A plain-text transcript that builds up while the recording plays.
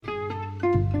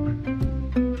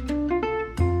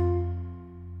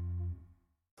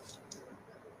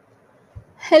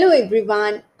Hello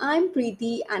everyone, I'm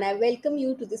Preeti and I welcome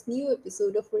you to this new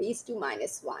episode of Race to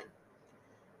Minus One.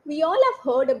 We all have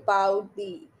heard about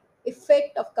the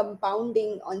effect of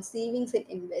compounding on savings and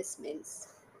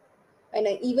investments. When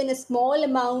even a small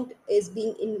amount is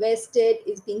being invested,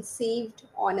 is being saved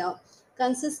on a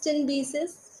consistent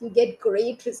basis, you get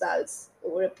great results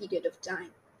over a period of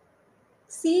time.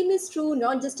 Same is true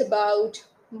not just about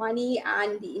money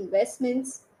and the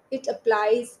investments, it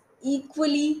applies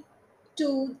equally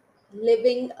to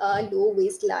living a low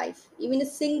waste life. Even a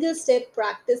single step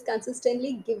practice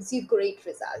consistently gives you great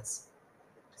results.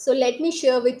 So, let me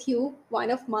share with you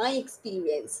one of my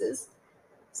experiences.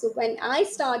 So, when I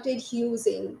started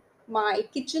using my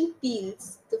kitchen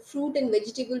peels, the fruit and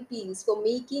vegetable peels, for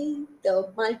making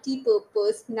the multi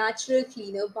purpose natural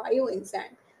cleaner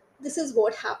bioenzyme, this is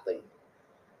what happened.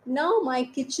 Now my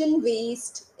kitchen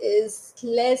waste is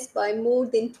less by more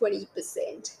than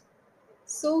 20%.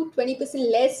 So 20%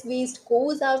 less waste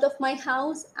goes out of my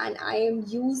house and I am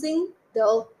using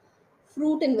the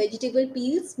fruit and vegetable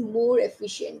peels more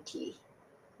efficiently.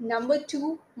 Number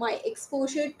two, my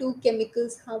exposure to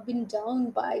chemicals have been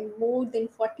down by more than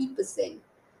 40%.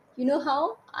 You know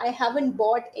how? I haven't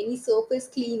bought any surface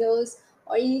cleaners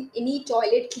or any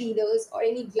toilet cleaners or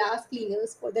any glass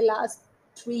cleaners for the last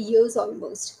 3 years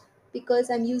almost because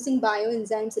I'm using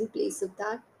bioenzymes in place of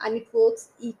that and it works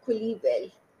equally well.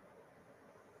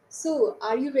 So,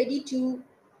 are you ready to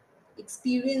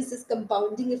experience this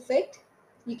compounding effect?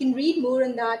 You can read more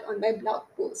on that on my blog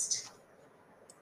post.